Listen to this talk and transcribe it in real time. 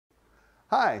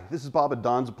Hi, this is Bob at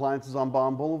Don's Appliances on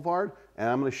Baum Boulevard, and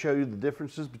I'm going to show you the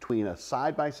differences between a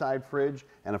side-by-side fridge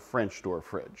and a French door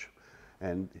fridge.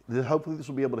 And hopefully this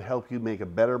will be able to help you make a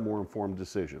better, more informed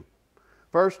decision.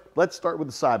 First, let's start with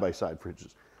the side-by-side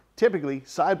fridges. Typically,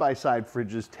 side-by-side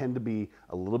fridges tend to be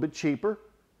a little bit cheaper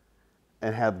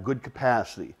and have good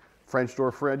capacity. French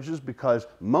door fridges, because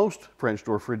most French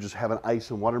door fridges have an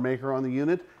ice and water maker on the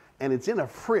unit, and it's in a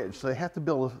fridge, so they have to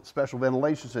build a special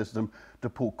ventilation system to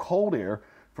pull cold air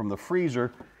from the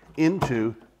freezer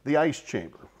into the ice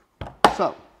chamber.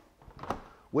 So,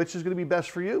 which is going to be best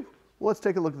for you? Well, let's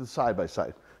take a look at the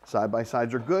side-by-side.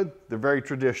 Side-by-sides are good. They're very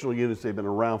traditional units. They've been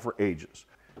around for ages.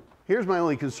 Here's my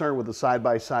only concern with the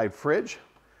side-by-side fridge.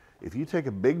 If you take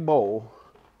a big bowl,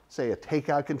 say a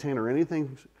takeout container,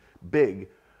 anything big,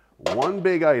 one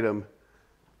big item,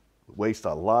 waste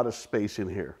a lot of space in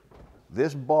here.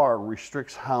 This bar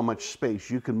restricts how much space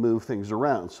you can move things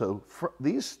around. So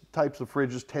these types of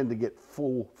fridges tend to get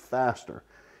full faster.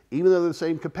 Even though they're the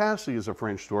same capacity as a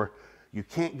French door, you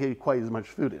can't get quite as much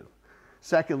food in.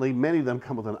 Secondly, many of them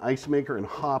come with an ice maker and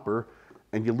hopper,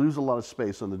 and you lose a lot of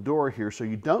space on the door here, so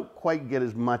you don't quite get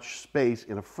as much space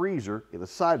in a freezer in a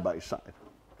side-by-side.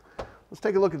 Let's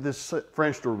take a look at this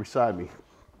French door beside me.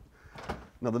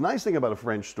 Now, the nice thing about a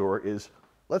French door is,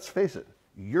 let's face it,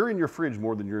 you're in your fridge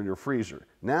more than you're in your freezer.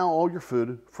 Now all your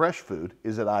food, fresh food,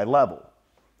 is at eye level.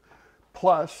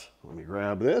 Plus, let me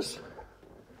grab this.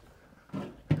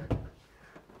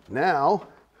 Now,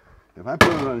 if I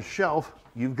put it on a shelf,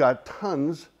 you've got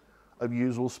tons of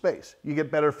usable space. You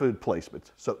get better food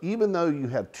placements. So even though you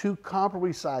have two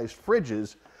comparably sized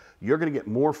fridges, you're going to get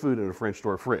more food in a French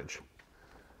door fridge.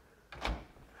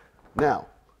 Now,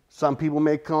 some people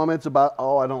make comments about,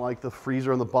 oh, I don't like the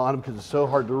freezer on the bottom because it's so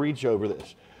hard to reach over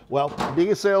this. Well,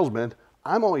 being a salesman,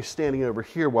 I'm always standing over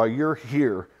here while you're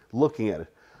here looking at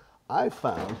it. I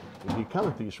found, if you come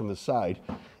at these from the side,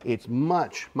 it's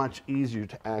much, much easier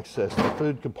to access the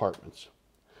food compartments.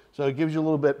 So it gives you a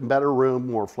little bit better room,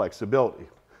 more flexibility.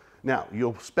 Now,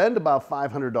 you'll spend about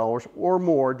 $500 or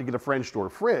more to get a French door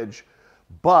fridge,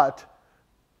 but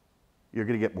you're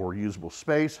going to get more usable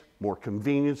space, more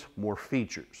convenience, more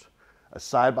features. A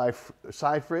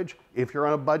side-by-side fridge, if you're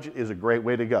on a budget, is a great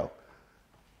way to go.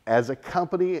 As a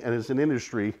company and as an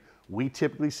industry, we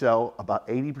typically sell about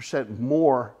 80%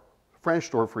 more French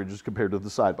door fridges compared to the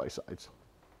side-by-sides.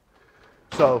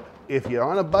 So if you're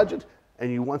on a budget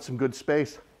and you want some good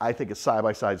space, I think a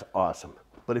side-by-side is awesome.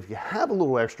 But if you have a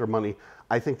little extra money,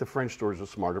 I think the French door is a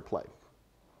smarter play.